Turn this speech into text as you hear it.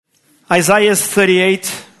Isaiah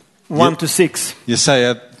 38, 1-6.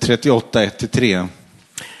 Jesaja 38, 1-3.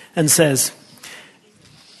 And says,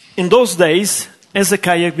 in those days,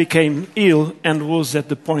 Hezekiah became ill and was at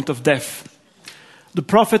the point of death. The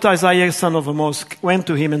prophet Isaiah, son of Amos, went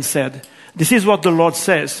to him and said, this is what the Lord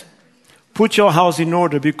says. Put your house in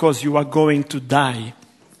order because you are going to die.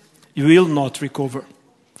 You will not recover.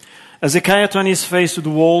 Hezekiah turned his face to the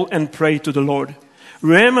wall and prayed to the Lord.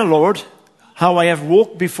 Remember, Lord, how I have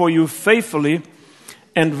walked before you faithfully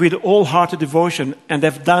and with all-hearted devotion and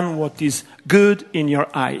have done what is good in your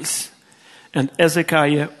eyes. And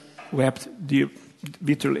Hezekiah wept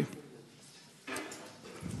bitterly.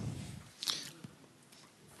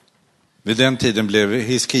 Vid den tiden blev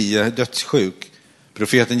Hiskia dödssjuk.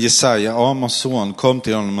 Profeten Jesaja, Amos son, kom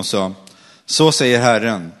till honom och sa, så säger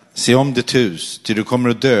Herren, se om ditt hus, ty du kommer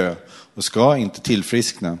att dö och ska inte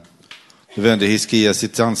tillfriskna. Då vände Hiskia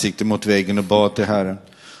sitt ansikte mot väggen och bad till Herren.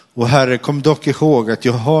 Och Herre, kom dock ihåg att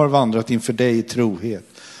jag har vandrat inför dig i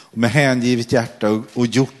trohet och med hängivet hjärta och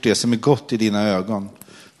gjort det som är gott i dina ögon.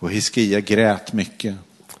 Och Hiskia grät mycket.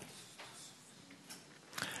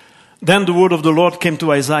 Then the word of the Lord came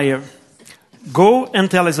to Isaiah. Go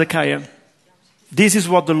and tell Hezekiah, this is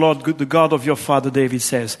what the Lord, the God of your father David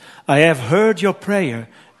says. I have heard your prayer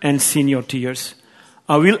and seen your tears.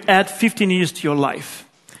 I will add 15 years to your life,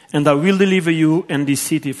 and I will deliver you and this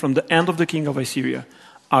city from the hand of the king of Assyria.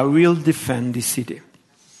 I will defend this city.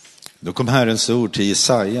 Då kom Herrens ord till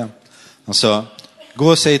Jesaja. Han sa, gå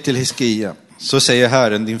och säg till Hiskia, så säger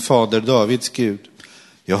Herren, din fader Davids Gud.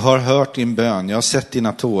 Jag har hört din bön, jag har sett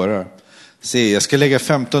dina tårar. Se, jag ska lägga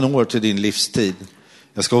 15 år till din livstid.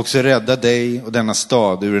 Jag ska också rädda dig och denna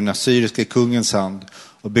stad ur den assyriska kungens hand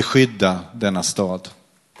och beskydda denna stad.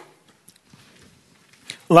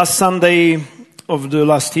 Last Sunday of the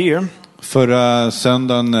last year. Förra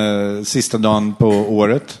söndagen, sista dagen på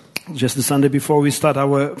året. Just the Sunday before we start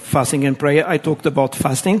our fasting and prayer, I talked about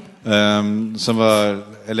fasting.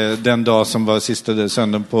 Den dag som var sista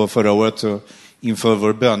söndagen på förra året, så inför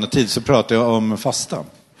vår bönetid, så pratade jag om fasta.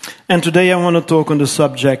 And today I want to talk on the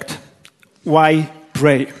subject, why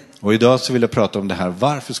pray? Och idag så vill jag prata om det här,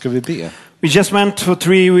 varför ska vi be? We just went for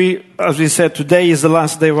 3 weeks, as we said, today is the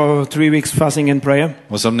last day of our 3 weeks fasting and prayer.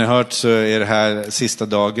 Och som ni hört så är det här sista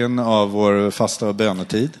dagen av vår fasta och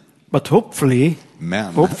bönetid. But hopefully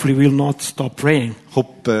we'll not stop praying.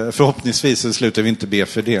 Förhoppningsvis så slutar vi inte be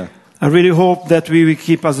för det. I really hope that we will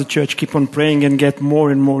keep as a church, keep on praying and get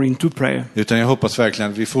more and more into prayer. Utan jag hoppas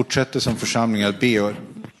verkligen att vi fortsätter som församling att be och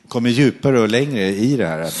kommer djupare och längre i det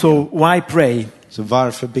här. So why pray? Så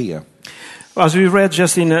varför be? As we read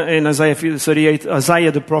just in Isaiah 38,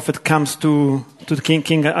 Isaiah the prophet comes to the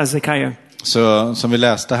king Hezekiah. Så som vi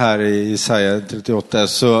läste här i Jesaja 38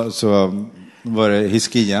 så var det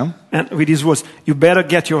Hiskia. And with his words, you better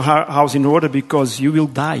get your house in order because you will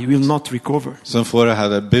die, you will not recover. Som får det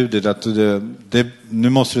här budet att nu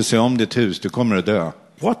måste du se om ditt hus, du kommer att dö.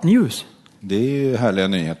 What news? Det är ju härliga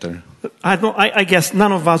nyheter. I guess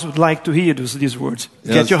none of us would like to hear these words.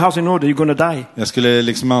 Get your house in order, you're going to die. Jag skulle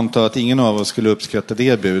liksom anta att ingen av oss skulle uppskatta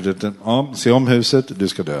det budet. Ja, se om huset, du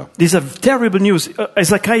ska dö. These are terrible news.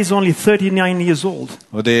 Hezekiah is only 39 years old.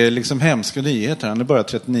 Och det är liksom hemska nyheter. Han är bara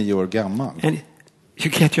 39 år gammal. And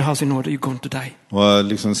you get your house in order, you're going to die. Och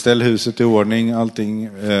liksom ställ huset i ordning, allting,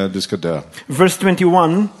 du ska dö. Verse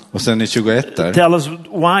 21. Och sen i 21 där. Tell us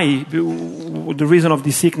why, the reason of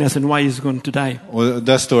the sickness and why he's going to die. Och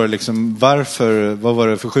där står det liksom vad var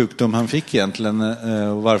det för sjukdom han fick egentligen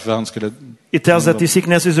och varför han skulle. It tells that the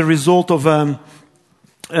sickness is a result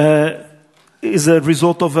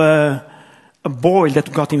of a boil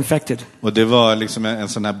that got infected. Och det var liksom en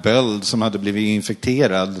sån här böld som hade blivit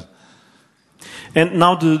infekterad. And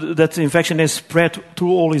now that infection has spread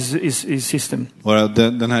through all his system. Och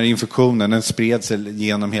den här infektionen, den spred sig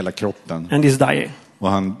genom hela kroppen. And he's dying. Och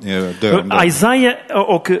han är död. Isaiah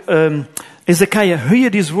och Hezekiah hear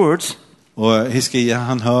these words. Och Hiskia,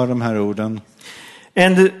 han hör de här orden.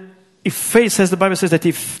 And the Bible says that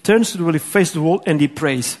he turns to the wall, he faces the wall and he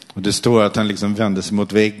prays. Och det står att han liksom vände sig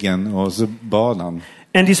mot väggen och så bad han.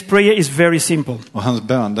 And his prayer is very simple. Och hans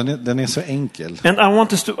bön, den är så enkel. And I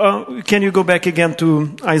want us to, can you go back again to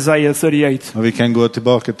Isaiah 38? Och vi kan gå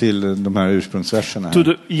tillbaka till de här ursprungsverserna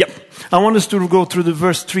här. I want us to go through the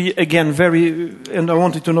verse 3 again, and I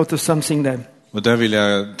want you to notice something there. Och där vill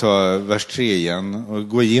jag ta vers 3 igen och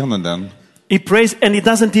gå igenom den. He prays and he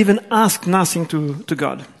doesn't even ask nothing to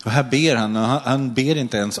God. Och här ber han ber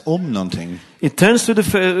inte ens om någonting. He turns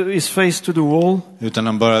his face to the wall. Utan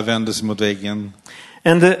han bara vänder sig mot väggen.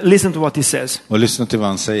 And listen to what he says. Och lyssna till vad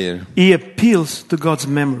han säger. He appeals to God's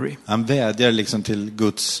memory. Han vädjar liksom till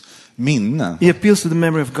Guds minne. He appeals to the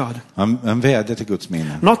memory of God. Han vädjar till Guds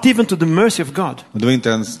minne. Not even to the mercy of God. Och det var inte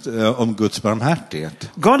ens om Guds barmhärtighet.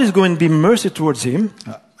 God is going to be mercy towards him.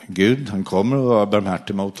 Gud, han kommer att vara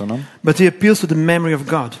barmhärtig mot honom. But he appeals to the memory of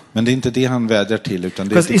God. Men det är inte det han vädjar till, utan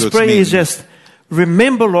det är till Because his Guds prayer minne. is just,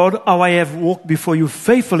 remember Lord how I have walked before you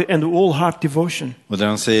faithfully and all heart devotion. Och där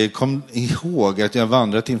han säger, kom ihåg att jag har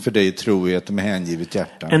vandrat inför dig i trohet med hängivet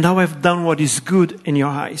hjärta. And how I've done what is good in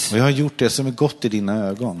your eyes. Och jag har gjort det som är gott i dina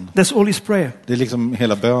ögon. That's all his prayer. Det är liksom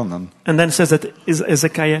hela bönen. And then it says that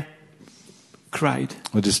Hezekiah cried.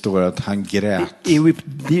 Och det står att han grät. He wept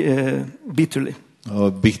bitterly.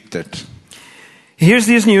 Och bittert. He hears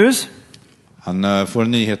these news. Han får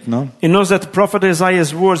nyheterna. He knows that prophet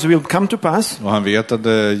Isaiah's words will come to pass. Och han vet att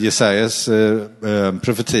Jesajas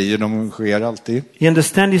profetier, de sker alltid. He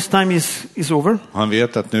understands his time is over. Och han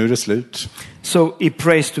vet att nu är det slut. So he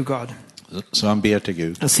prays to God. Så han ber till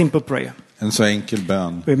Gud. A simple prayer. En så enkel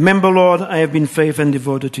bön. Remember Lord, I have been faithful and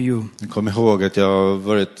devoted to you. Kom ihåg att jag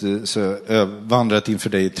har vandrat inför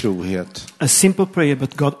dig i trohet. A simple prayer,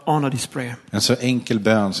 but God honored his prayer. En så enkel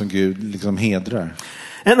bön som Gud liksom hedrar.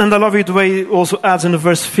 And I love it the way he also adds in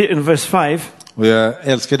verse 5. Och jag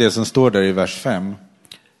älskar det som står där i vers 5.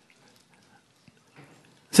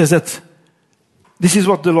 Says that this is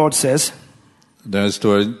what the Lord says. Där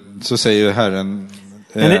står, så säger Herren.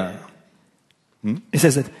 It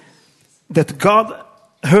says that God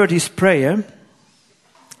heard his prayer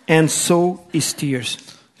and saw his tears.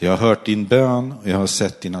 Jag har hört din bön och jag har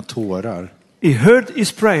sett dina tårar. He heard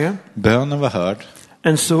his prayer. Bönen var hörd.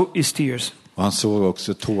 And saw his tears. Och han såg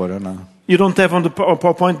också tårarna. You don't have on the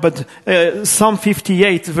PowerPoint, but Psalm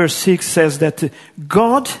 58 verse 6 says that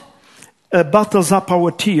God bottles up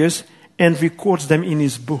our tears and records them in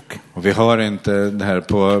his book. Och vi har inte det här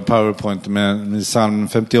på PowerPoint, men i Psalm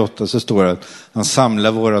 58 så står det att han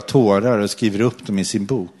samlar våra tårar och skriver upp dem i sin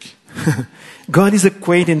bok. God is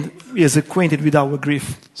acquainted with our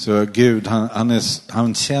grief. Så Gud,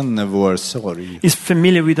 han känner vår sorg. Is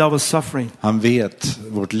familiar with our suffering. Han vet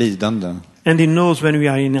vårt lidande. And he knows when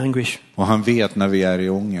we are in anguish. Och han vet när vi är i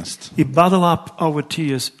ångest. He bottled up our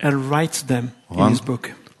tears and writes them in his book.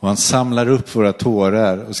 Och han samlar upp våra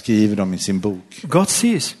tårar och skriver dem i sin bok. God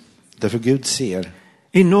sees. Därför Gud ser.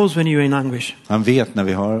 He knows when you're in anguish. Han vet när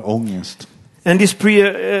vi har ångest. And this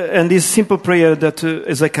prayer, and this simple prayer that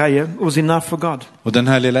Hezekiah was enough for God. Och den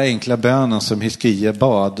här lilla enkla bönen som Hiskia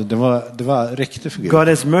bad, det var räckte för Gud. God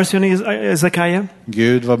has mercy on Hezekiah.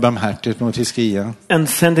 Gud var barmhärtig mot Hiskia. And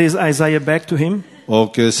sent Isaiah back to him.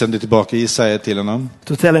 Och sände tillbaka Jesaja till honom.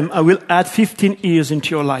 To tell him, I will add 15 years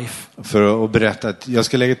into your life. För att berätta att jag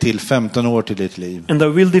ska lägga till 15 år till ditt liv. And I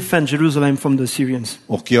will defend Jerusalem from the Syrians.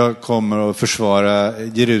 Och jag kommer att försvara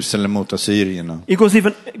Jerusalem mot assyrierna. It goes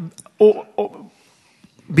even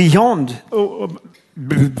beyond.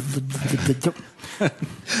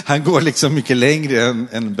 Han går liksom mycket längre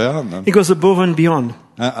än bönen. It goes above and beyond.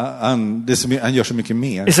 Han gör så mycket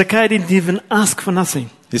mer. Hezekiah didn't even ask for nothing.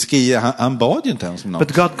 Hiskia, han bad ju inte ens om något.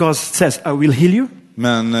 But God says, I will heal you.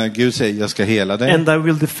 Men Gud säger, jag ska hela dig. And I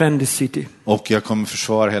will defend the city. Och jag kommer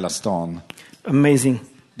försvara hela stan. Amazing.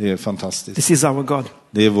 Det är fantastiskt. This is our God.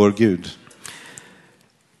 Det är vår Gud.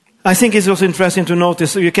 I think it's also interesting to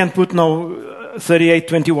notice, you can put now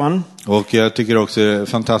 38:21. Och jag tycker också det är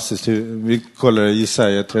fantastiskt hur vi kollar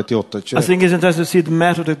Jesaja 38:21. I think it's interesting to see the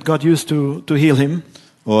method that God used to heal him.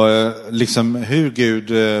 Och liksom hur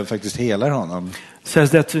Gud faktiskt helar honom.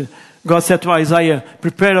 Says that God said to Isaiah,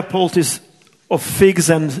 prepare a poultice of figs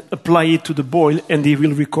and apply it to the boil and he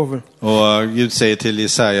will recover. Och Gud säger till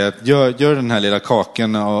Jesaja att gör den här lilla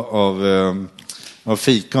kakan av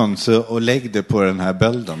fikon och lägg det på den här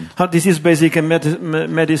bölden. This is basically a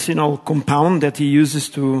medicinal compound that he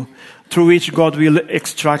uses through which God will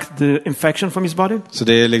extract the infection from his body. Så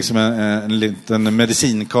det är liksom en liten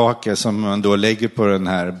medicinkaka som man då lägger på den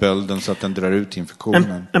här bölden så att den drar ut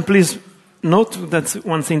infektionen. And please note that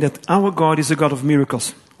one thing, that our God is a God of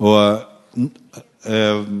miracles. Och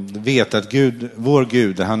vet att vår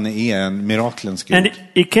Gud, han är en miraklens Gud. And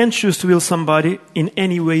he can choose to heal somebody in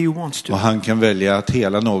any way he wants to. Och han kan välja att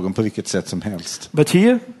hela någon på vilket sätt som helst. But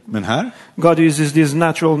here, men här, God uses this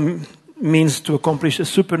natural means to accomplish a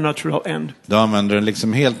supernatural end. Då använder den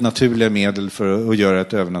liksom helt naturliga medel för att göra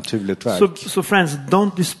ett övernaturligt verk. So friends,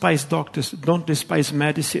 don't despise doctors, don't despise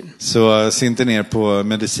medicine. Så se inte ner på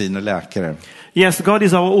medicin och läkare. Yes, God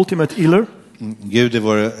is our ultimate healer. Gud är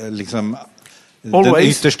vår liksom den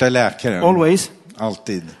yttersta läkaren. Always.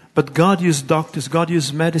 Alltid. But God used doctors, God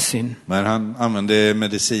used medicine. Men han använde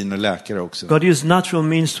medicin och läkare också. God used natural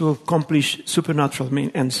means to accomplish supernatural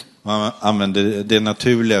ends. Han använde det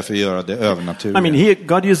naturliga för att göra det övernaturliga. I mean, here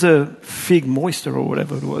God used a fig moisture or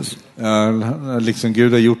whatever it was. Liksom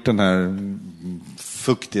Gud har gjort den här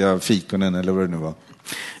fuktiga fikonen eller vad det nu var.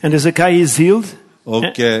 And Hezekiah is healed.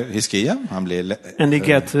 Och Hiskia, han blir And he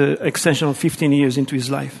get extension of 15 years into his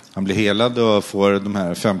life. Han blir helad och får de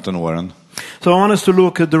här 15 åren. So I want us to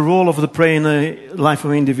look at the role of the prayer in the life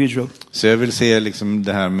of an individual. Så jag vill se liksom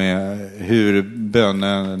det här med hur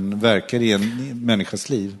bönen verkar i en människas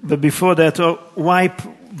liv. But before that,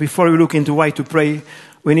 before we look into why to pray,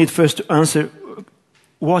 we need first to answer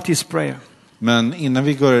what is prayer. Men innan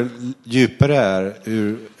vi går djupare här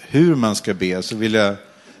hur man ska be, så vill jag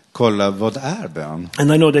kolla vad är bön.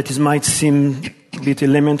 And I know that it might seem a bit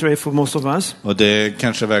elementary for most of us. Och det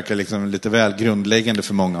kanske verkar liksom lite väl grundläggande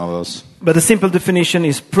för många av oss. But the simple definition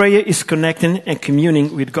is prayer is connecting and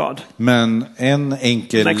communing with God. Men en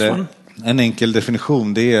enkel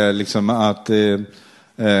definition, det är liksom att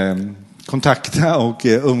kontakta och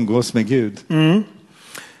umgås med Gud.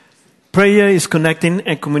 Prayer is connecting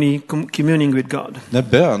and communing with God.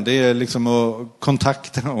 Det bön, det är liksom att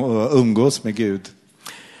kontakta och umgås med Gud.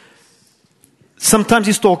 Sometimes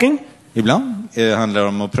it's talking. Ibland handlar det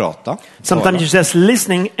om att prata. Sometimes it's just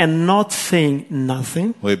listening and not saying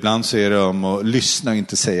nothing. Och ibland så är det om att lyssna och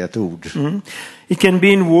inte säga ett ord. It can be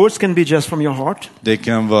in words, can be just from your heart. Det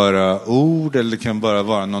kan vara ord eller det kan bara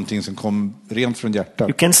vara någonting som kommer rent från hjärtat.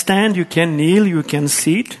 You can stand, you can kneel, you can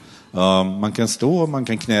sit. Man kan stå, man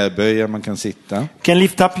kan knäböja, man kan sitta. You can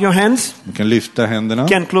lift up your hands. Man kan lyfta händerna. You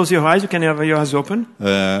can close your eyes, you can have your eyes open.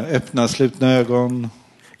 Öppna, slutna ögon.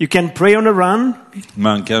 You can pray on a run.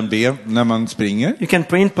 Man kan be när man springer. You can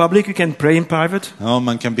pray in public, you can pray in private. Ja,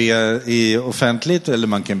 man kan be i offentligt eller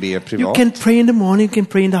man kan be privat. You can pray in the morning, you can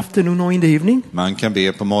pray in the afternoon or in the evening. Man kan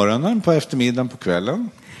be på morgonen, på eftermiddagen, på kvällen.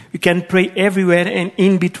 You can pray everywhere and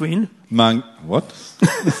in between.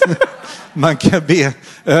 Man kan be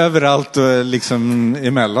överallt och liksom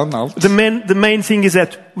emellan allt. The main thing is that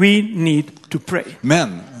we need to pray.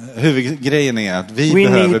 Men huvudgrejen är att vi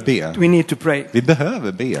behöver be. We need to pray. Vi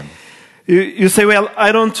behöver be. You say, well,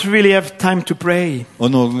 I don't really have time to pray.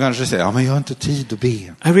 Och någon kanske säger, ja men jag har inte tid att be.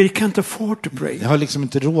 I really can't afford to pray. Jag har liksom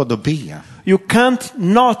inte råd att be. You can't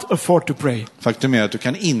not afford to pray. Faktum är att du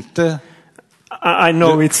kan inte. I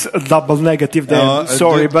know it's a double negative there. Ja,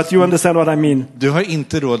 sorry, but you understand what I mean. Du har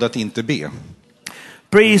inte råd att inte be.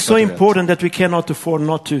 Prayer is so important that we cannot afford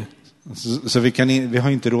not to. Så vi har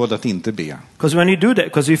inte råd att inte be. Because when you do that,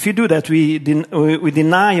 because if you do that, we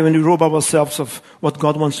deny and we rob ourselves of what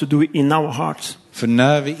God wants to do in our hearts. För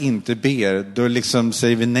när vi inte ber, då liksom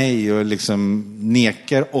säger vi nej och liksom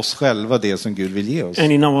nekar oss själva det som Gud vill ge oss.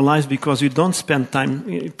 And in our lives, because we don't spend time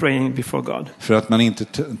praying before God. För att man inte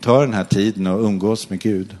tar den här tiden och umgås med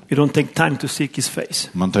Gud. You don't take time to seek his face.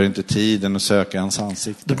 Man tar inte tiden att söka hans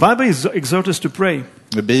ansikte. The Bible exhorts us to pray.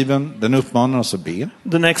 Bibeln, den uppmanar oss att be.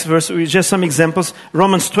 The next verse, just some examples.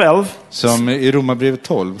 Romans 12. Som i Romarbrevet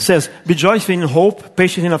 12. Says, be joyful in hope,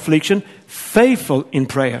 patient in affliction, faithful in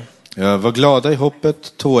prayer. Ja, var glada i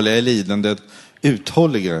hoppet, tåliga i lidandet,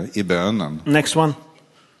 uthålliga i bönen. Next one.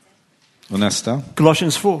 Och nästa.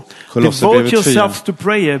 Colossians 4. Devote yourselves to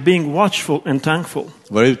prayer, being watchful and thankful.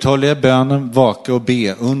 Var uthålliga i bönen, vaka och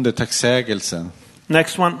be under tacksägelse.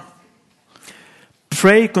 Next one.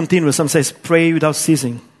 Pray continuously. Some says pray without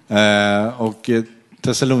ceasing. Och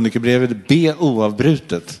Thessalonikerbrevet, be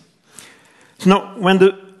oavbrutet. So now,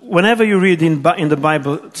 whenever you read in the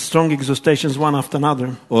Bible strong exhortations one after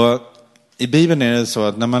another. Och i Bibeln är det så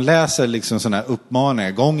att när man läser liksom såna här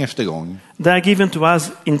uppmaningar gång efter gång. They are given to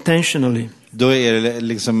us intentionally. Då är det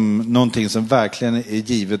liksom någonting som verkligen är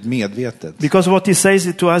givet medvetet. Because what he says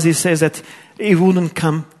to us, he says that it wouldn't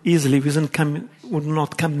come easily, would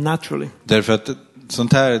not come naturally. Därför att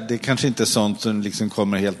sånt här, det kanske inte är sånt som liksom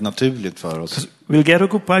kommer helt naturligt för oss. We'll get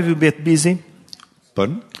occupied, we'll get busy.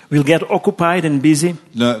 Pardon? We'll get occupied and busy.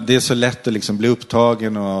 Det är så lätt att liksom bli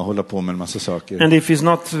upptagen och hålla på med en massa saker. And if it's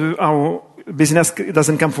not our business, it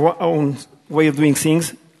doesn't come from our own way of doing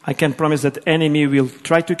things, I can promise that enemy will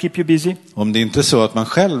try to keep you busy. Om det inte är så att man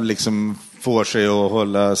själv liksom får sig att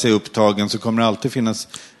hålla sig upptagen, så kommer det alltid finnas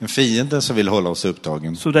en fiende som vill hålla oss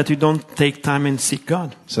upptagen. So that you don't take time and seek God.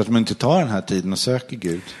 Så att man inte tar den här tiden och söker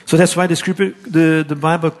Gud. So that's why the scripture, the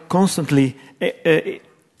Bible constantly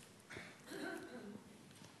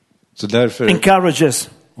så därför, encourages.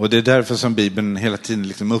 Och det är därför som Bibeln hela tiden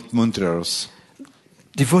liksom uppmuntrar oss.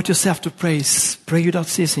 Devote yourself to praise, pray without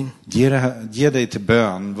ceasing. Ge dig till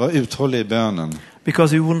bön, var uthållig i bönen.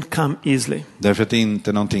 Because it won't come easily. Därför att det är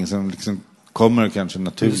inte någonting som liksom kommer kanske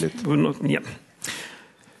naturligt. Yeah.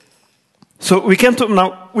 So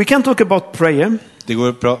we can talk about prayer. Det går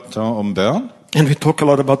att prata om bön. And we talk a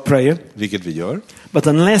lot about prayer. Vilket vi gör. But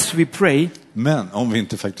unless we pray, men om vi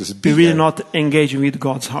inte faktiskt we will ber, not engage with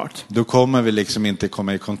God's heart. då kommer vi liksom inte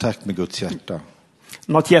komma i kontakt med Guds hjärta.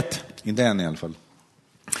 Not yet. Inte än i alla fall.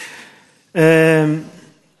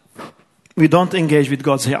 We don't engage with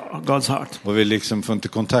God's heart. Och vi liksom får inte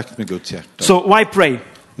kontakt med Guds hjärta. So why pray?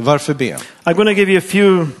 Varför be? I'm going to give you a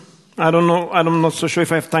few. I'm not so sure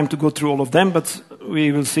if I have time to go through all of them, but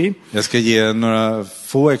we will see. Jag ska ge några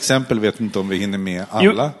få exempel, vet inte om vi hinner med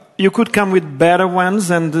alla. You could come with better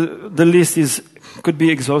ones, and the list could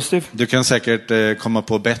be exhaustive. Du kan säkert komma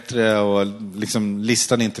på bättre, och liksom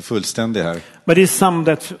listan är inte fullständig här. But it's some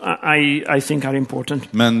that I think are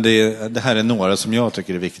important. Men det här är några som jag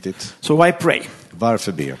tycker är viktigt. So why pray?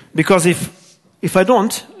 Varför be? Because if I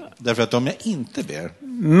don't, därför att om jag inte ber,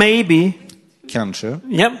 maybe, kanske,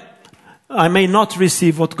 yeah, I may not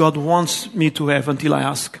receive what God wants me to have until I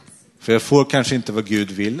ask. för jag får kanske inte vad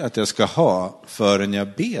Gud vill att jag ska ha förrän jag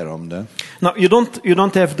ber om det. Now you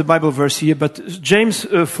don't have the Bible verse here, but James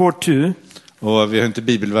 4:2. Och vi har inte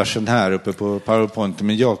bibelversen här uppe på PowerPoint,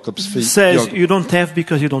 men says you don't have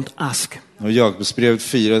because you don't ask. Och Jakobsbrevet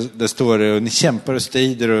 4, där står det: och ni kämpar och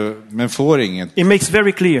strider men får inget. It makes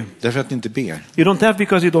very clear. Därför att ni inte ber. You don't have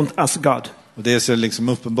because you don't ask God. Och det är så liksom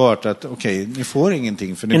uppenbart att ni får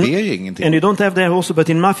ingenting för ni ber ju ingenting. And you don't have that also, but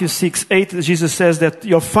in Matthew 6:8 Jesus says that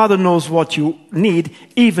your Father knows what you need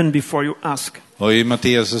even before you ask. Och i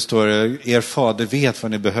Matteus så står det: er fader vet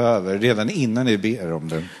vad ni behöver redan innan ni ber om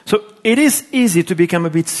det. So it is easy to become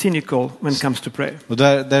a bit cynical when it comes to prayer. Och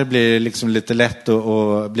där blir det liksom lite lätt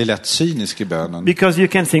att bli lätt cynisk i bönen. Because you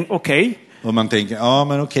can think, okay, och man tänker, ja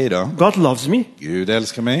men okej då. God loves me. Gud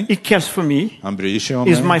älskar mig. He cares for me. Han bryr sig om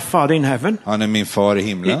He's mig. my Father in heaven. Han är min far i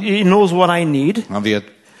himlen. He knows what I need. Han vet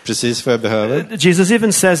precis vad jag behöver. Jesus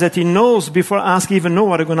even says that he knows before I ask, even know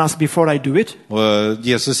what I'm going to ask before I do it. Och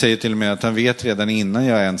Jesus säger till och med att han vet redan innan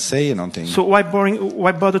jag ens säger någonting. So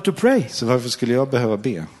why bother to pray? Så varför skulle jag behöva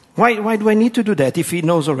be? Why do I need to do that if he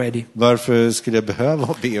knows already? Varför skulle jag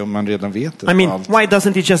behöva be om man redan vet det? I mean, why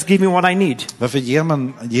doesn't he just give me what I need? Varför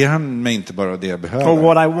ger han mig inte bara det jag behöver? Or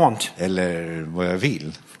what I want? Eller vad jag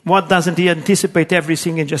vill? What doesn't he anticipate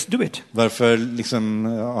everything and just do it? Varför liksom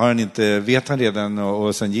har han inte, vet han redan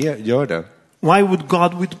och sen gör det? Why would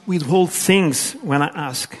God withhold things when I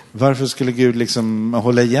ask? Varför skulle Gud liksom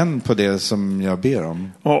hålla igen på det som jag ber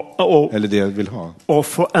om? Eller det jag vill ha? Or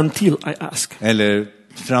for until I ask? Eller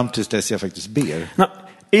fram tills dess jag faktiskt ber. Now,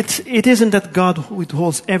 it isn't that God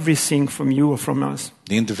withholds everything from you or from us.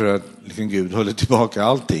 Det är inte för att liksom Gud håller tillbaka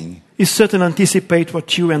allting. He certainly anticipates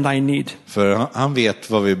what you and I need. För han vet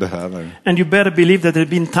vad vi behöver. And you better believe that there have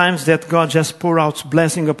been times that God just pour out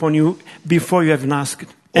blessing upon you before you even asked.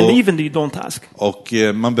 And even though you don't ask. Och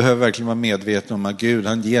man behöver verkligen vara medveten om att Gud,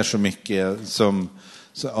 han ger så mycket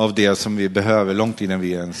av det som vi behöver långt innan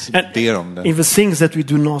vi ens ber om det. Even things that we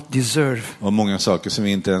do not deserve. Och många saker som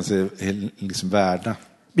vi inte ens är liksom värda.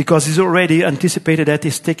 Because he's already anticipated that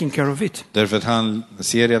he's taking care of it. Därför att han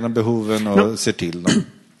ser redan behoven och ser till dem.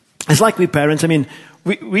 It's like we parents, I mean,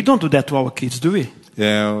 we don't do that to our kids, do we?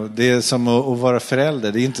 Det är som att vara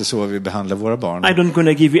förälder, det är inte så vi behandlar våra barn. I don't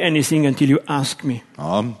gonna give you anything until you ask me.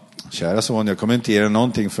 Ja, kära son, jag kommer inte ge dig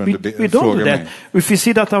någonting förrän du we frågar don't do that. mig. If we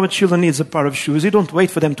see that our children needs a pair of shoes, we don't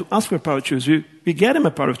wait for them to ask for a pair of shoes. We get them a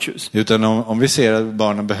pair of shoes. Utan om vi ser att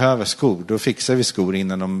barnen behöver skor, då fixar vi skor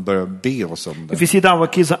innan de börjar be oss om det. If we see that our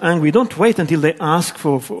kids are angry, we don't wait until they ask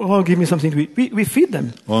for give me something. We feed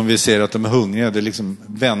them. Och om vi ser att de är hungriga, det liksom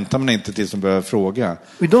väntar man inte tills de börjar fråga.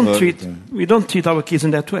 We don't treat our kids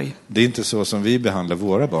in that way. Det är inte så som vi behandlar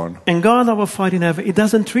våra barn. And God, our Father in heaven, He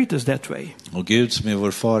doesn't treat us that way. Och Gud som är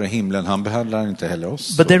vår far i himlen, han behandlar inte heller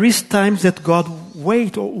oss. But there is times that God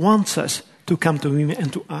waits or wants us to come to him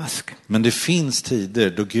and to ask. Men det finns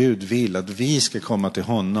tider då Gud vill att vi ska komma till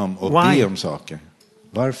honom och be om saker.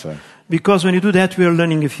 Varför? Because when you do that, we are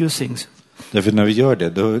learning a few things. Därför när vi gör det,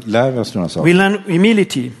 då lär vi oss några saker. We learn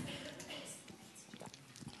humility.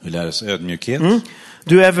 Vi lär oss ödmjukhet.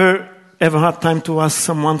 Do you ever have time to ask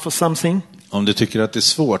someone for something? Om du tycker att det är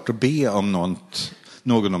svårt att be om någon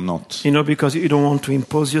om något. You know, because you don't want to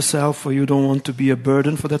impose yourself or you don't want to be a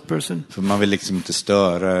burden for that person. För man vill liksom inte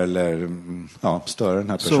störa störa den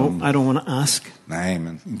här personen. So I don't want to ask. Nej,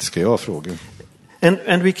 men inte ska jag fråga.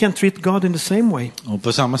 And we can treat God in the same way. Och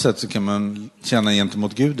på samma sätt så kan man känna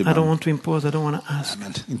gentemot Gud ibland. I don't want to impose, I don't want to ask.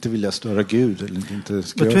 Men inte vill jag störa Gud eller inte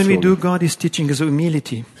ska But jag when fråga. we do, God is teaching us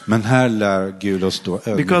humility. Men här lär Gud oss då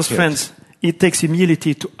ödmjukhet. Because friends, it takes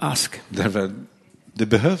humility to ask. Därför det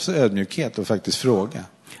behövs ödmjukhet att faktiskt fråga.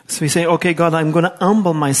 So we say, okay, God, I'm going to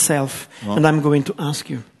humble myself and I'm going to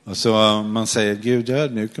ask you. Och så man säger, Gud, jag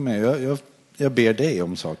ödmjukar mig. Jag ber dig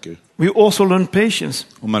om saker. We also learn patience.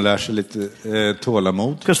 Och man lär sig lite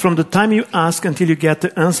tålamod. Because from the time you ask until you get the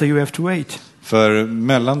answer, you have to wait. För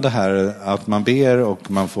mellan det här att man ber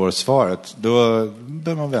och man får svaret, då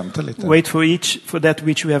bör man vänta lite. Wait for that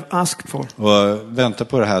which you have asked for. Och vänta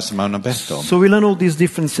på det här som man har bett om. So we learn all these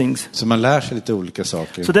different things. Så man lär sig lite olika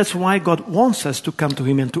saker. So that's why God wants us to come to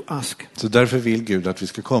him and to ask. Så därför vill Gud att vi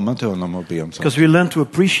ska komma till honom och be om saker. Because we learn to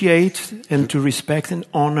appreciate and to respect and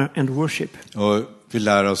honor and worship. Och vi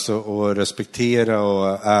lär oss att respektera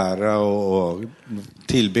och ära och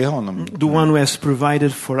tillbe honom. The one who has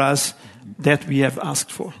provided for us that we have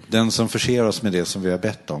asked for. Den som förser oss med det som vi har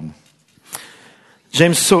bett om.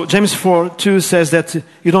 James 4:2 says that you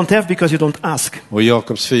don't have because you don't ask. Och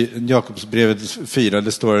Jakobs brevet 4,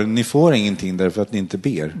 det står, ni får ingenting därför att ni inte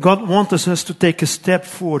ber. God wants us to take a step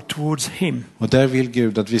forward towards him. Och där vill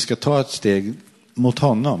Gud att vi ska ta ett steg mot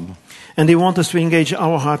honom. And he wants us to engage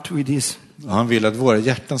our heart with this. Och han vill att våra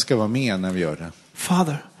hjärtan ska vara med när vi gör det.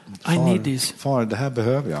 Father, I need this. Far, det här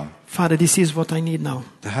behöver jag. Father, this is what I need now.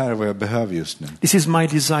 Det här är vad jag behöver just nu. This is my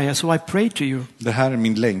desire, so I pray to you. Det här är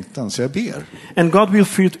min längtan, så jag ber. And God will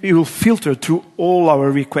filter through all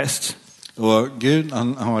our requests. Och Gud,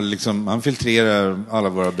 han filtrerar alla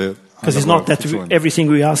våra behov. Because it's not that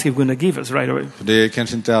everything we ask he's going to give us right away. Det är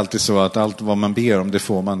kanske inte alltid så att allt vad man ber om, det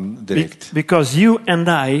får man direkt. Because you and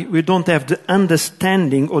I, we don't have the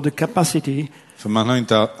understanding or the capacity. För man har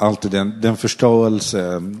inte alltid den förståelse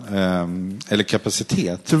eller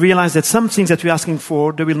kapacitet. To realize that some things that we're asking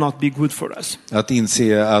for, they will not be good for us. Att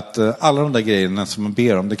inse att alla de där grejerna som man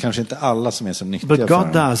ber om, det kanske inte alla som är så nyttiga But för God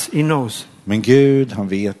en. does, he knows. Men Gud, han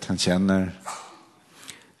vet, han känner.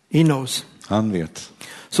 He knows. Han vet.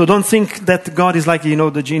 So don't think that God is like,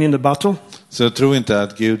 the genie in the bottle. Så jag tror inte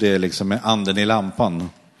att Gud är liksom med anden i lampan.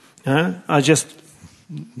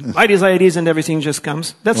 I desire this and everything just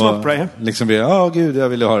comes. That's not prayer. Liksom Gud, jag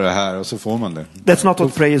vill ha det här, och så får man det. That's not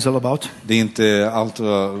what prayer is all about. Det är inte allt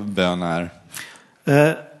vad bön är.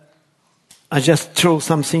 I just throw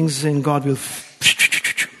some things and God will...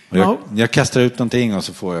 Jag kastar ut någonting och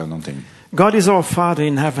så får jag någonting. God is our Father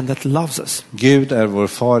in heaven that loves us. Gud är vår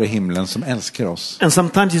far i himlen som älskar oss. And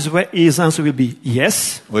sometimes his answer will be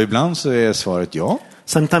yes. Och ibland så är svaret ja.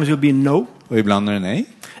 Sometimes it will be no. Och ibland är det nej.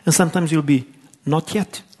 And sometimes it will be not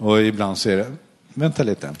yet. Och ibland så är det, vänta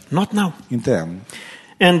lite. Not now. Inte än.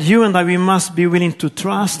 And you and I, we must be willing to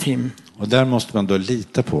trust him. Och där måste man då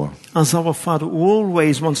lita på. As our Father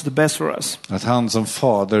always wants the best for us. Att han som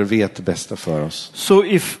fader vet det bästa för oss. So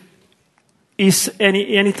if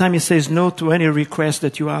anytime he says no to any request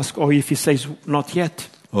that you ask, or if he says not yet.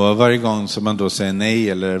 Och varje gång som man då säger nej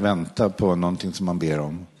eller väntar på någonting som man ber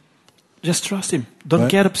om. Just trust him.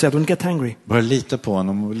 Don't get upset, don't get angry. Bara lita på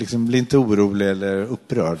honom och liksom bli inte orolig eller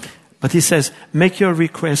upprörd. But he says, make your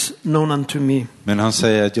requests known unto me. Men han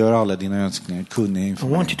säger att gör alla dina önskningar kunniga inför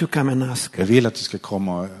mig. I want you to come and ask. Jag vill att du ska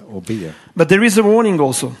komma och be. But there is a warning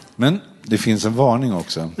also. Men det finns en varning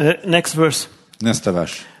också. Next verse. Nästa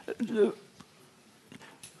vers.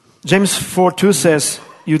 James 4:2 says,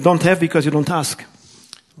 you don't have because you don't ask.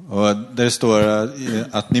 Och där står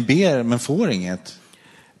att ni ber men får inget.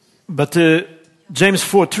 But James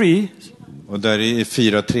 4:3 och där i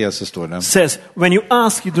 4:3 så står det says, when you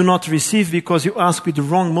ask you do not receive because you ask with the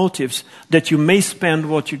wrong motives, that you may spend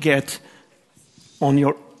what you get on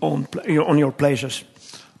your pleasures.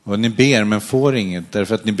 Och ni ber men får inget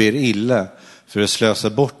därför att ni ber illa för att slösa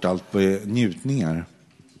bort allt på njutningar.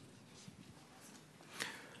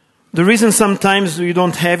 The reason sometimes you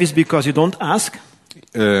don't have is because you don't ask.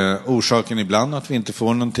 Orsaken ibland att vi inte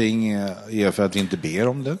får någonting är för att vi inte ber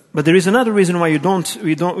om det. But there is another reason why we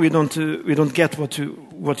don't get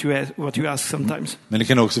what you ask sometimes. Men det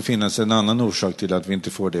kan också finnas en annan orsak till att vi inte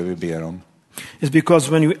får det vi ber om. It's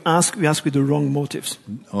because when we ask with the wrong motives.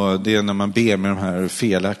 Och det är när man ber med de här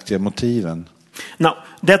felaktiga motiven. Now,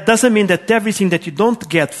 that doesn't mean that everything that you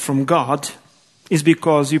don't get from God is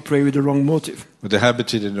because you pray with the wrong motive. Och det här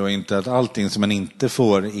betyder då inte att allting som man inte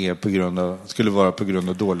får skulle vara på grund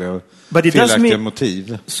av dåliga felaktiga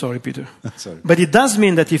motiv. Sorry, Peter. Sorry. But it does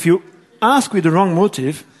mean that if you ask with the wrong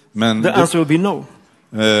motive, the answer will be no.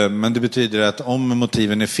 Men det betyder att om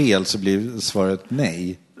motiven är fel så blir svaret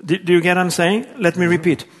nej. Do you get what I'm saying? Let me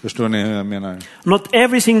repeat. Förstår ni hur jag menar? Not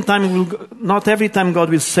every time God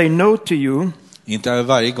will say no to you. Inte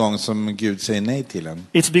varje gång som Gud säger nej till en.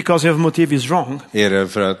 It's because your motive is wrong. Är det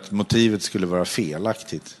för att motivet skulle vara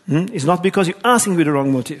felaktigt? It's not because you're asking with the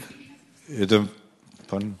wrong motive. Utan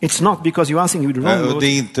It's not because you're asking with the wrong Och det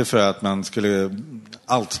motive. är inte för att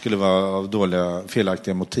allt skulle vara av dåliga,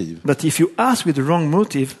 felaktiga motiv. But if you ask with the wrong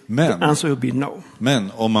motive, Men- the answer will be no.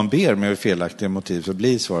 Men om man ber med felaktiga motiv så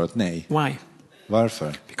blir svaret nej. Why?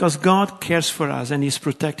 Varför? Because God cares for us and He's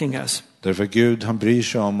protecting us Därför att Gud, han bryr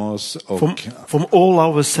sig om oss from all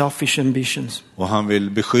our selfish ambitions. och han vill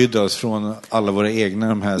beskydda oss från alla våra egna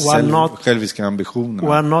de här själviska We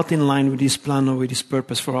ambitionerna. are not in line with His plan or with His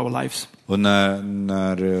purpose for our lives. Och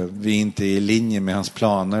när vi inte är i linje med hans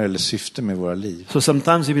planer eller syfte med våra liv. So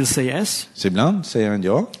sometimes He will say yes, Så ibland säger han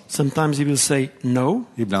ja, sometimes He will say no,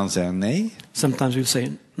 ibland säger han nej sometimes He will say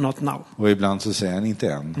not now. och ibland så säger han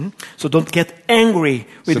inte än. So don't get angry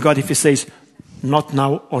with God if He says not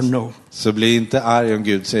now or no. Så bli inte arg om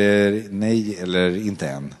Gud säger nej eller inte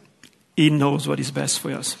än. He knows what is best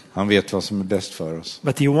for us. Han vet vad som är bäst för oss.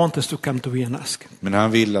 But He wants us to come to Him and ask. Men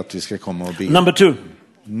han vill att vi ska komma och be. Number 2.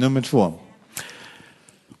 Nummer 2.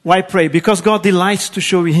 Why pray? Because God delights to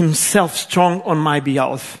show Himself strong on my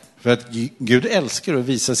behalf. För att Gud älskar att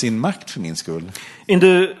visa sin makt för min skull.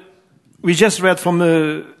 We just read from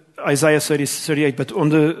Isaiah 38, but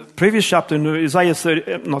on the previous chapter, in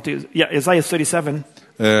Isaiah 37.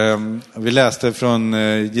 Vi läste från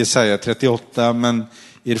Jesaja 38, men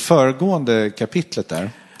i det föregående kapitlet där,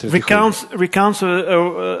 37. recounts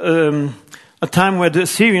a time where the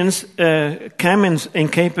Assyrians came and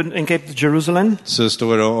encamped Jerusalem. Så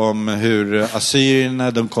står det om hur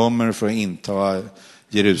assyrierna, de kommer för att inta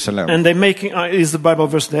Jerusalem. And they making is the Bible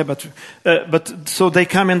verse there, but so they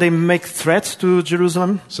come and they make threats to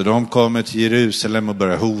Jerusalem. Så de kommer till Jerusalem och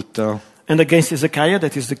börjar hota. And against Hezekiah,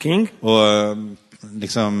 that is the king. Och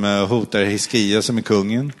liksom hotar Hiskia som är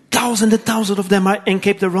kungen. Thousands and thousands of them are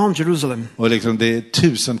encamped around Jerusalem. Och liksom det är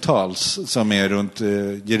tusentals som är runt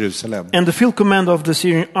Jerusalem. And the field commander of the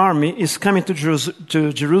Syrian army is coming to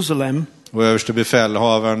Jerusalem. Och överste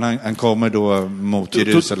befälhavaren, han kommer då mot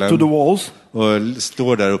Jerusalem. To the walls. Och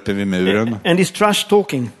står där uppe vid muren. And he's trash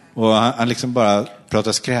talking. Och han liksom bara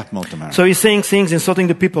pratar skräp mot dem här. So he's saying things insulting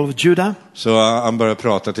the people of Judah. Så han börjar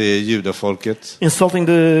prata till judafolket. Insulting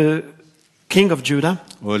the king of Judah.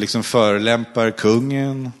 Och liksom förolämpar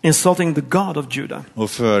kungen. Insulting the God of Judah.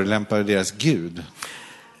 Och förolämpar deras Gud.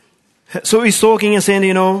 So he's talking and saying,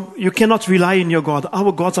 you cannot rely on your God.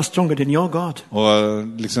 Our gods are stronger than your God. Och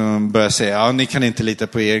liksom börjar säga, ni kan inte lita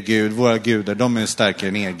på er Gud. Våra gudar, de är starkare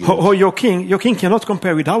än er Gud. Your king cannot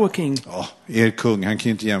compare with our king. Ja, er kung, han kan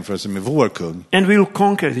ju inte jämföra sig med vår kung. And we will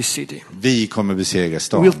conquer this city. Vi kommer besegra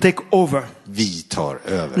stan. We'll take over. Vi tar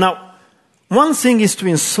över. Now, one thing is to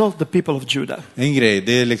insult the people of Judah. En grej,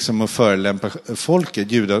 det är liksom att förolämpa folket,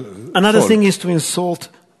 Another thing is to insult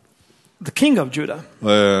the king of Judah.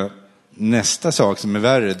 Nästa sak som är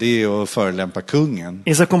värre, det är att förolämpa kungen.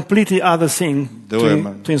 Is a completely other thing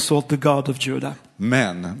to insult the God of Judah.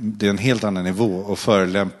 Men det är en helt annan nivå att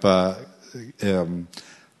förolämpa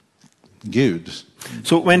Gud.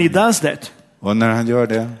 So when he does that, och när han gör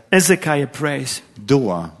det, Hezekiah prays.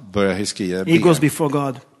 Då börjar Hiskia be. He goes before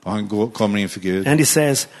God. Och han kommer inför Gud. And he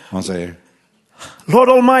says, han säger, Lord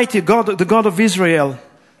Almighty, God, the God of Israel.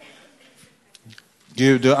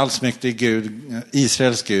 Gud, du allsmäktig Gud,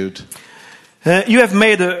 Israels Gud. You have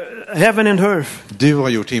made heaven and earth. Du har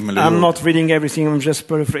gjort himmel och jord. I'm not reading everything, I'm just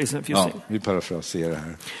paraphrasing a few things. Vi parafraserar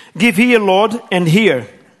här. Give ear, Lord, and hear.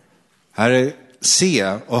 Herre,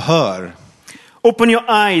 se och hör. Open your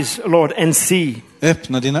eyes, Lord, and see.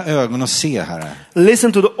 Öppna dina ögon och se, Herre.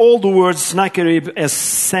 Listen to all the words Sennacherib has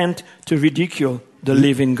sent to ridicule the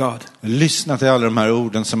living God. Lyssna till alla de här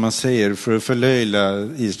orden som man säger för att förlöjla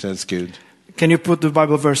Israels Gud. Can you put the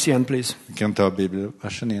Bible verse igen, please? Vi kan ta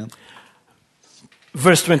bibelversen igen.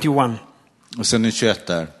 Verse 21. Och sen är 21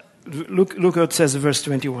 där. Look what it says, verse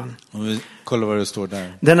 21. Och vi kollar vad det står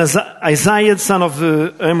där. Then Isaiah, son of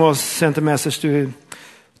Amos, sent a message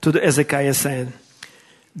to the Hezekiah saying,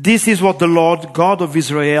 this is what the Lord God of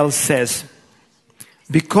Israel says.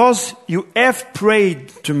 Because you have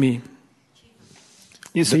prayed to me.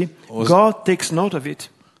 You see, God takes note of it.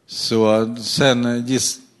 Så sen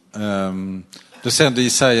då sände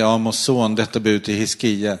Jesaja, Amos son, detta bud till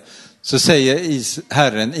Hiskia. Så säger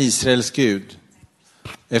Herren, Israels Gud,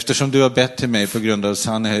 eftersom du har bett till mig på grund av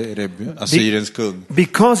Sennacherib, Assyriens kung.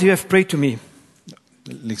 Because you have prayed to me.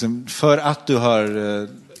 Liksom, för att du har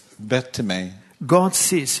bett till mig. God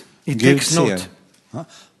sees. He Gud takes note.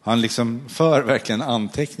 Han liksom för verkligen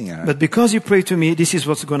anteckningar. But because you pray to me, this is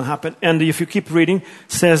what's going to happen. And if you keep reading,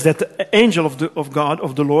 says that the angel of God,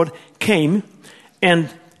 of the Lord, came and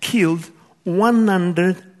killed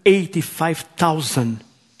 185,000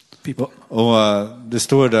 people. Och det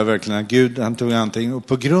står där verkligen att Gud, han tog anteckning. Och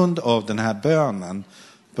på grund av den här bönen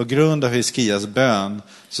på grund av Hiskias bön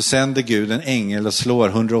så sänder Gud en ängel och slår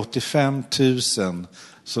 185 000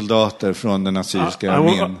 soldater från den assyriska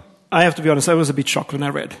armén. I have to be honest, I was a bit shocked when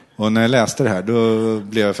I read. Och när jag läste det här, då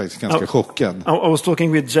blev jag faktiskt ganska chockad. I was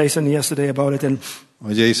talking with Jason yesterday about it, and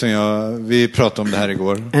Jason och jag, vi pratade om det här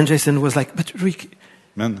igår. And Jason was like, but Rick,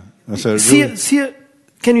 Men alltså,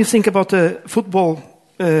 can you think about a football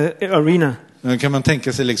arena? kan man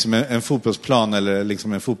tänka sig liksom en fotbollsplan eller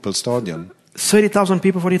liksom en fotbollsstadion? 30,000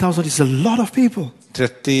 people, 40,000 is a lot of people.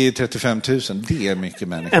 35 000, det är mycket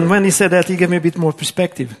människor. And when he said that, he gave me a bit more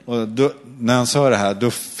perspective. Och då, när han sa det här,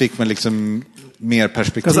 då fick man liksom mer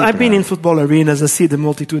perspektiv. Because I've been in football arenas, I see the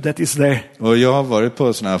multitude that is there. Och jag har varit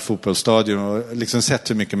på såna här fotbollsstadion och liksom sett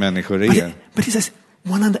hur mycket människor det är. But he says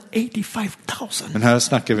 185,000. Men här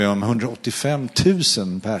snackar vi om 185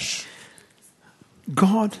 000 pers.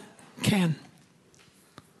 God can.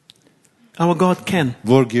 Our God can.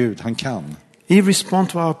 Vår Gud, han kan. He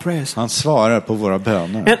responds to our prayers. Han svarar på våra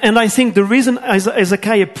böner. And I think the reason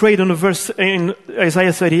Hezekiah prayed on a verse in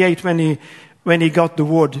Isaiah 38 when he got the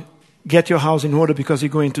word, get your house in order because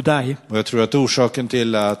you're going to die. Och jag tror att orsaken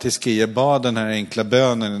till att Hiskia bad den här enkla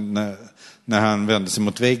bönen när han vände sig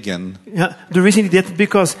mot väggen. Yeah, the reason he did it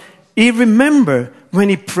because he remembered when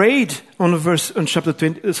he prayed on chapter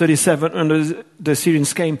 37 when the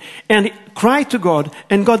Syrians came and he cried to God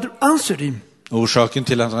and God answered him. Orsaken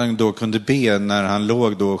till att han då kunde be när han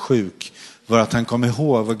låg då sjuk var att han kom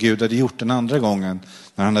ihåg vad Gud hade gjort den andra gången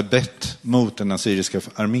när han hade bett mot den assyriska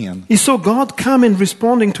armén. He saw God come and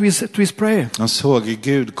responding to his prayer. Han såg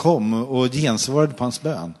Gud kom och gensvarade på hans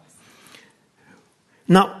bön.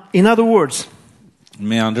 Now, in other words,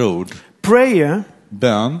 med andra ord, prayer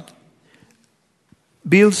bön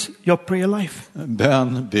builds your prayer life.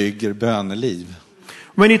 Bön bygger böneliv.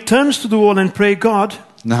 When he turns to the wall and pray God,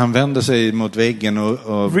 när han vänder sig mot väggen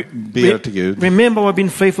och ber till Gud. Remember I've been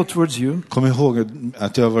faithful towards you. Kom ihåg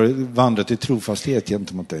att jag har vandrat i trofasthet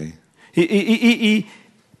gentemot dig.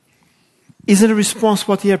 Is it a response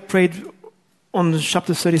what he had prayed on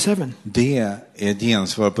chapter 37? Det är ett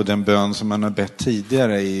gensvar på den bön som han har bett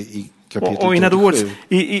tidigare i kapitel 37. Or in other words,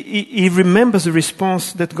 he remembers the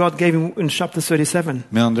response that God gave him in chapter 37.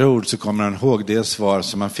 Med andra ord så kommer han ihåg det svar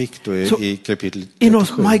som han fick då i kapitel 37. He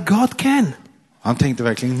knows my God can. Han tänkte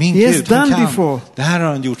verkligen, min Gud, han kan. Before. Det här har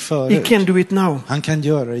han gjort förut. He can do it now. Han kan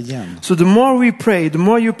göra det igen. So the more we pray, the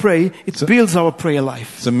more you pray, it builds our prayer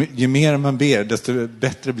life. Så ju mer man ber, desto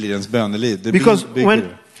bättre blir ens böneliv. Det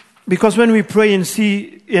because when we pray and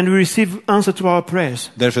we receive answer to our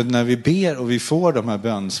prayers. Därför att när vi ber och vi får de här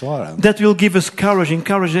bönsvaren. That will give us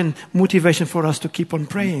courage and motivation for us to keep on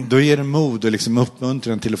praying. Då ger det mod och liksom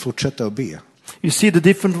uppmuntran till att fortsätta att be. You see the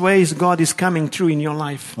different ways God is coming through in your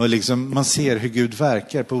life. Och liksom man ser hur Gud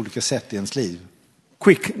verkar på olika sätt i ens liv.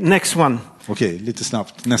 Quick, next one. Okej, lite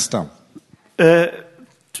snabbt. Nästa.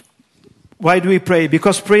 Why do we pray?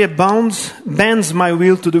 Because prayer bends my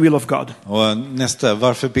will to the will of God. Och nästa,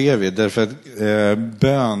 varför ber vi? Därför att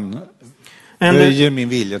bön böjer min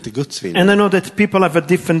vilja till Guds vilja. And I know that people have a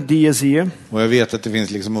different ideas here. Och jag vet att det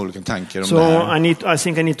finns liksom olika tankar om det här. So I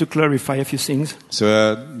think I need to clarify a few things. Så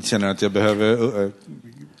jag känner att jag behöver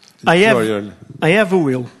I have a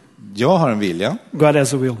will. Jag har en vilja. God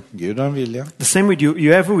has a will. Gud har en vilja. The same with you.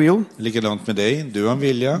 You have a will. Likadant med dig. Du har en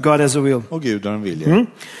vilja. God has a will. Och Gud har en vilja.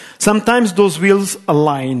 Sometimes those wills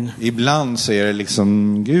align. Ibland så är det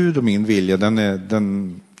liksom Gud och min vilja, den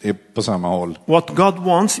är på samma håll. What God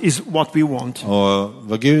wants is what we want. Och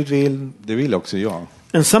vad Gud vill, det vill också jag.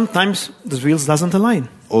 And sometimes the wills doesn't align.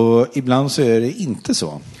 Och ibland så är det inte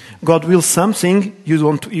så. God wills something, you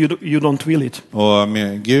don't will it. Och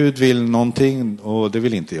Gud vill någonting och det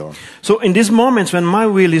vill inte jag. So in these moments when my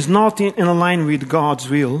will is not in align with God's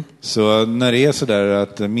will. Så när det är så där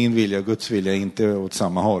att min vilja och Guds vilja inte är åt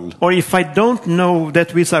samma håll. Or if I don't know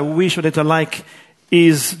that which I wish or that I like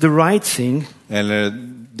is the right thing. Eller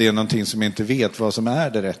det är någonting som jag inte vet vad som är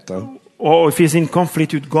det rätta. Or if it's in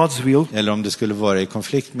conflict with God's will. Eller om det skulle vara i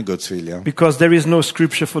konflikt med Guds vilja. Because there is no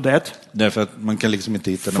scripture for that. Därför att man kan liksom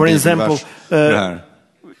inte hitta någon for example, för det här.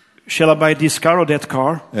 Shall I buy this car or that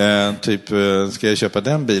car? Ska jag köpa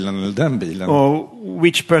den bilen eller den bilen? Or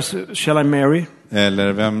which person shall I marry?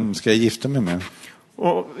 Eller vem ska jag gifta mig med?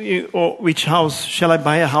 Or which house shall I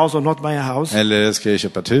buy a house or not buy a house? Eller ska jag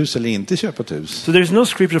köpa ett hus eller inte köpa ett hus? So there is no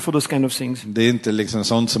scripture for those kind of things. Det är inte liksom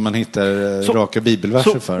sånt som man hittar raka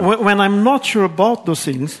bibelverser för. When I'm not sure about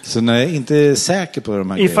those things. Så när jag inte är säker på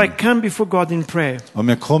de här grejerna. If I come before God in prayer. Om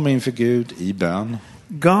jag kommer inför Gud i bön.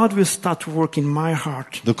 God will start to work in my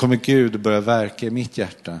heart. Då kommer Gud att börja verka i mitt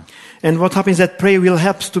hjärta. And what happens that prayer will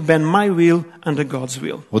help to bend my will under God's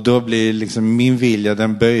will. Och då blir liksom min vilja,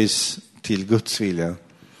 den böjs till Guds vilja.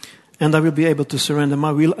 And I will be able to surrender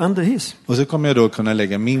my will under his. Och så kommer jag då kunna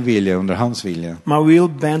lägga min vilja under hans vilja. My will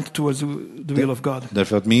bent towards the will of God.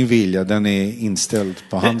 Därför att min vilja, den är inställd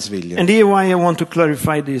på hans vilja. And here why I want to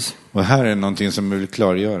clarify this. Och här är någonting som jag vill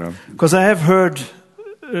klargöra. Because I have heard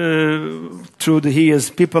through the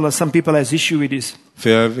years, some people has issue with this. För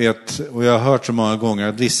jag vet, och jag har hört så många gånger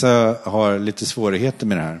att vissa har lite svårigheter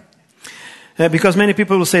med det här. Because many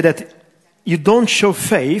people will say that you don't show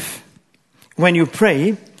faith when you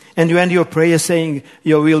pray and you end your prayer saying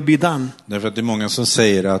your will be done. Därför att det är många som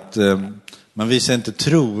säger att man visar inte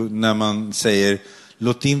tro när man säger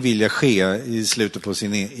låt din vilja ske i slutet på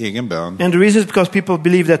sin egen bön. And the reason is because people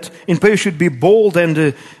believe that in prayer should be bold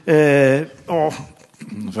and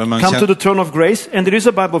come to the throne of grace, and there is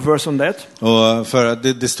a Bible verse on that. Och för att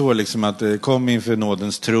det står liksom att kom inför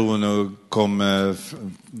nådens tron och kom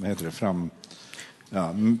vad heter det, fram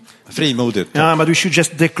frimodigt. Yeah, but we should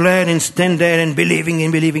just declare and stand there and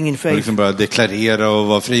believing in faith. Liksom bara deklarera och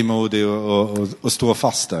vara frimodig och stå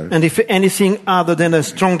fast där. And if anything other than a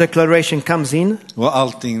strong declaration comes in, och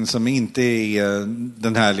allting som inte är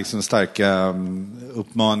den här liksom starka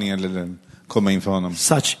uppmaningen eller komma inför honom.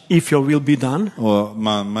 Such if your will be done. Och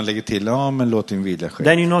man lägger till men låt din vilja ske.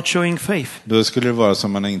 Then you're not showing faith. Då skulle det vara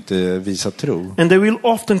som man inte visar tro. And they will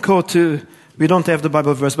often quote to, we don't have the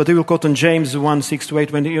Bible verse, but they will quote on James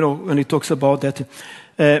 1:6-8 when he talks about that.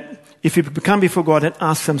 If you come before God and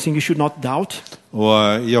ask something, you should not doubt.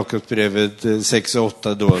 Och i Jakobsbrevet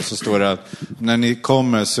 6:8 då så står det att när ni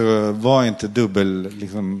kommer så var inte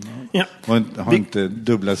ha inte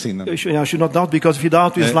dubbla sinnen. You should not doubt, because if you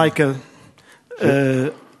doubt is like a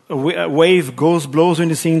wave blows in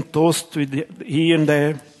the sea, tossed with here and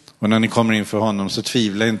there. Och när ni kommer inför honom så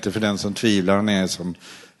tvivla inte, för den som tvivlar han är som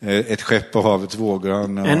ett skepp på havets vågor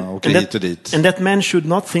och hit och dit. And that man should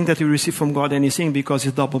not think that he will receive from God anything because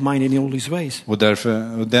he's double-minded in all his ways. Och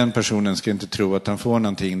den personen ska inte tro att han får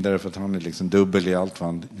någonting därför att han är liksom dubbel i allt vad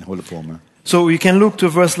han håller på med. So we can look to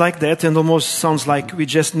a verse like that and almost sounds like we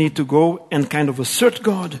just need to go and kind of assert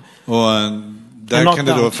God. Och där kan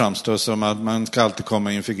det då framstå som att man ska alltid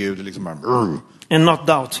komma inför Gud och liksom bara and not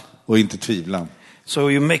doubt. Och inte tvivla.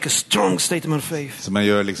 So you make a strong statement of faith. Så man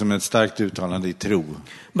gör liksom ett starkt uttalande i tro.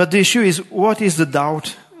 But the issue is, what is the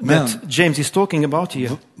doubt that James is talking about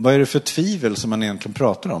here? Vad är det för tvivel som man egentligen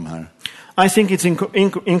pratar om här? I think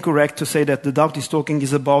it's incorrect to say that the doubt he's talking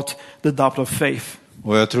is about the doubt of faith.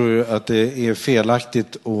 Och jag tror att det är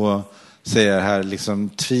felaktigt att säga här liksom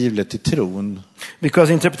tvivlet i tron.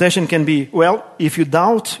 Because interpretation can be, well, if you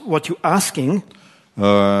doubt what you're asking.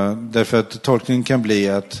 Därför att tolkningen kan bli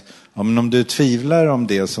att om du tvivlar om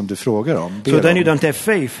det som du frågar om. So then you don't have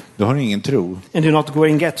faith. Då har du ingen tro. And you're not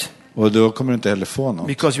going to get. Och då kommer du inte heller få något.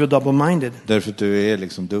 Because you're double-minded. Därför att du är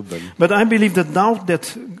liksom dubbel. But I believe the doubt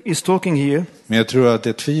that is talking here. Men jag tror att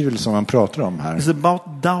det tvivel som man pratar om här. Is about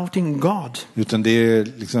doubting God. Utan det är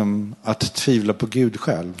liksom att tvivla på Gud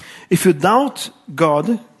själv. If you doubt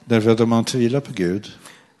God. Därför att om man tvivlar på Gud.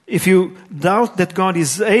 If you doubt that God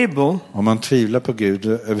is able, om man tvivlar på Gud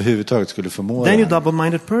överhuvudtaget skulle förmå, then you're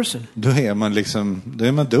double-minded person. Då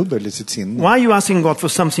är man dubbel i sitt sinne. Why are you asking God for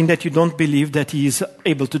something that you don't believe that he is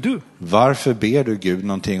able to do? Varför ber du Gud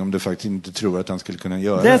någonting om du faktiskt inte tror att han skulle kunna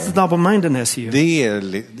göra det? That's double-mindedness here. Det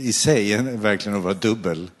är i sig verkligen att vara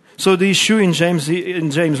dubbel. So the issue in James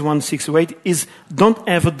 1:6-8 is don't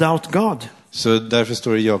ever doubt God. Så därför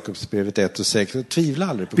står det i Jakobsbrevet 1:6, tvivla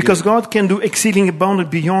aldrig på Because Gud. God can do exceeding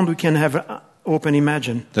abundant beyond we can have open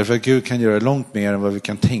imagine. Därför att Gud kan göra långt mer än vad vi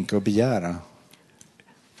kan tänka och begära.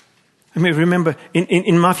 I mean, remember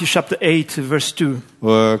in Matthew chapter 8 verse 2.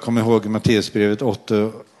 Och kom ihåg Matteusbrevet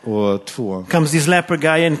 8:2. Comes this leper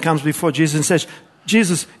guy and comes before Jesus and says,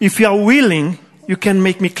 Jesus, if you are willing, you can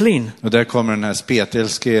make me clean. Och där kommer den här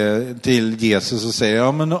spetälske till Jesus och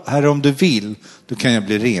säger, men Herre, om du vill, då kan jag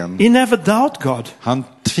bli ren. He never doubt God. Han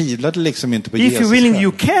tvivlade liksom inte på Jesus. If you're willing,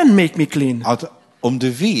 you can make me clean. Att om du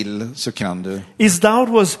vill så kan du. His doubt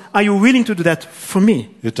was, are you willing to do that for me?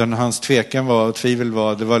 Utan hans tvekan tvivel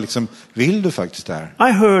var, det var liksom, vill du faktiskt det här?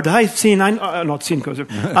 I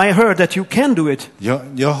heard that you can do it.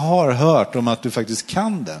 Jag har hört om att du faktiskt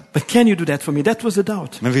kan det. But can you do that for me? That was the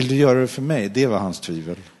doubt. Men vill du göra det för mig? Det var hans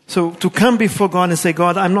tvivel. So to come before God and say,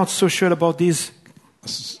 God, I'm not so sure about this.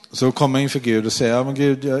 Så komma inför Gud och säga, men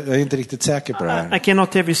Gud, jag är inte riktigt säker på det här. I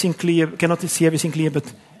cannot see everything clear, but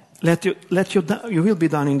let your will be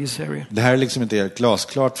done in this area. Det här är liksom inte helt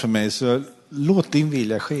glasklart för mig, så låt din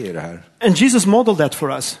vilja ske i det här. And Jesus modeled that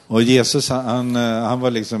for us. Och Jesus han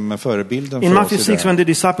var liksom förebilden för oss. In Matthew 6 when the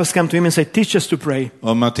disciples come to him and say, teach us to pray.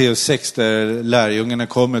 Och Matteus 6 där lärjungarna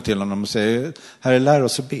kommer till honom och säger, Herre, lär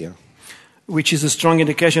oss att be. which is a strong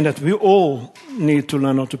indication that we all need to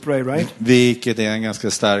learn how to pray, right? Vilket är en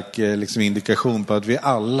ganska stark indikation på att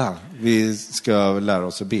vi ska lära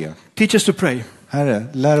oss att be. Teach us to pray. Herre,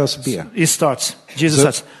 lär oss att be. It starts. Jesus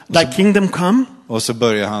says, thy kingdom come. Och så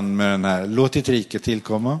börjar han med den här, låt ditt rike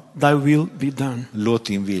tillkomma. Thy will be done. Låt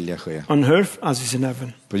din vilja ske. On earth as is in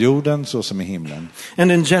heaven. På jorden så som i himlen.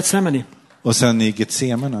 And in Gethsemane. Och sen i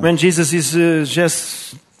Getsemane. When Jesus is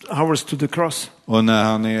just hours to the cross. Och när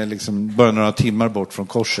han är bara några timmar bort från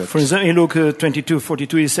korset. For example, in Luke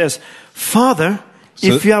 22:42 he says, Father,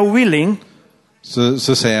 if you are willing.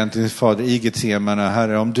 Så säger han till fader i Getsemane,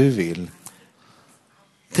 Herre, om du vill.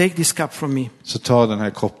 Take this cup from me. Så ta den här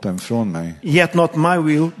koppen från mig. Yet not my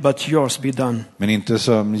will, but yours be done. Men inte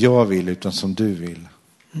som jag vill, utan som du vill.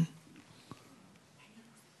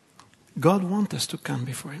 God wants us to come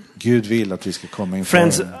before him. Gud vill att vi ska komma inför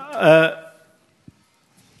Friends, honom.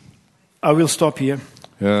 I will stop here.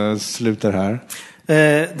 Jag slutar här.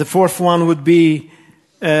 The fourth one would be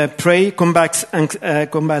pray,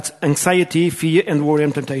 combat anxiety, fear and worry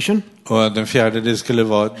and temptation. Och den fjärde, det skulle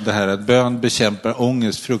vara det här att bön bekämpar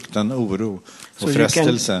ångest, fruktan, oro och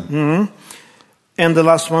frestelse. And the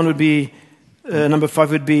last one would be number 5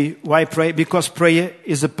 would be why pray? Because prayer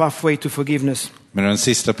is a pathway to forgiveness. Men den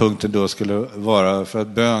sista punkten då skulle vara för att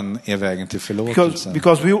bön är vägen till förlåtelse.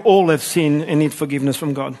 Because we all have sinned and need forgiveness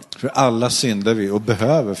from God. För alla syndar vi och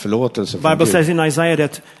behöver förlåtelse från Bible Gud. says in Isaiah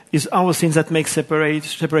that it's our sins that make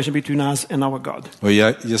separation between us and our God. Och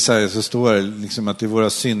i Jesaja så står det att det är våra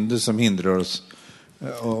synder som hindrar oss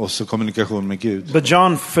och så kommunikation med Gud. But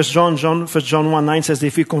First John 1:9 says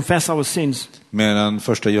if we confess our sins. Medan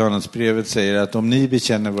första Johannesbrevet säger att om vi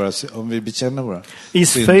bekänner våra He's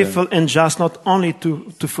synder, faithful and just not only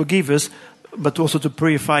to forgive us but also to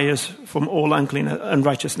purify us from all uncleanness and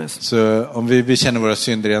righteousness. Så om vi bekänner våra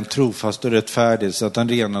synder är han trofast och rättfärdig så att han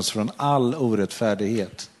renar oss från all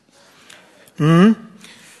orättfärdighet.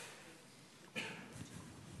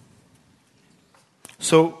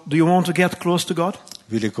 So, do you want to get close to God?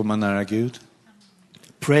 Vill du komma nära Gud?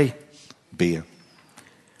 Pray. Be.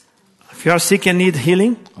 If you are sick and need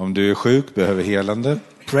healing, om du är sjuk, behöver helande,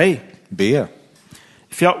 pray. Be.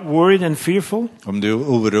 If you are worried and fearful, om du är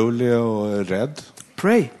orolig och rädd,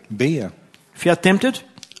 pray. Be. If you are tempted,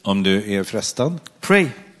 om du är frestad, pray.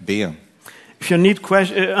 Be. If you need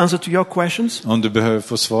answer to your questions, om du behöver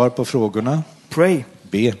få svar på frågorna, pray.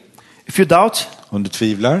 Be. If you doubt, om du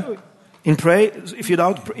tvivlar, if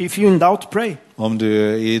you in doubt, pray. om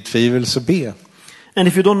du är i tvivel så be. And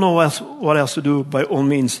if you don't know what else to do, by all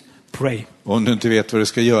means, pray. Om du inte vet vad du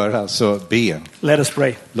ska göra så be. Let us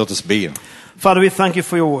pray. Låt oss be. Father, we thank you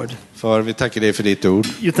for your word. Far, vi tackar dig för ditt ord.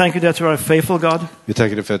 You thank you that you are a faithful God. Vi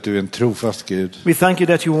tackar dig för att du är en trofast Gud. We thank you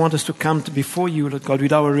that you want us to come before you, Lord God,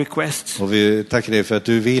 with our requests. Och vi tackar dig för att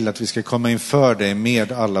du vill att vi ska komma inför dig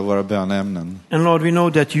med alla våra bönämnen. And Lord, we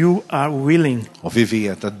know that you are willing. Och vi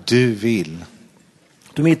vet att du vill.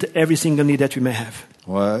 To meet every single need that we may have.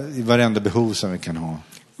 Och i varenda behov som vi kan ha.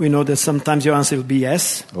 We know that sometimes your answer will be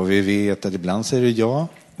yes. Och vi vet att ibland säger du ja.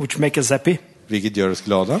 Which make us happy. Vilket gör oss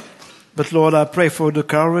glada. But Lord, I pray for the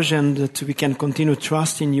courage and that we can continue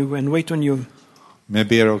trust in you and wait on you. Men jag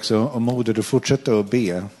ber också om modet att fortsätta att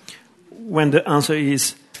be. When the answer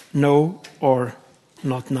is no or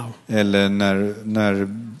not now. Eller när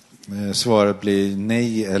svaret blir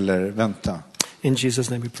nej eller vänta. In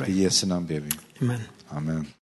Jesus' name we pray. I Jesu namn ber vi. Amen. Amen.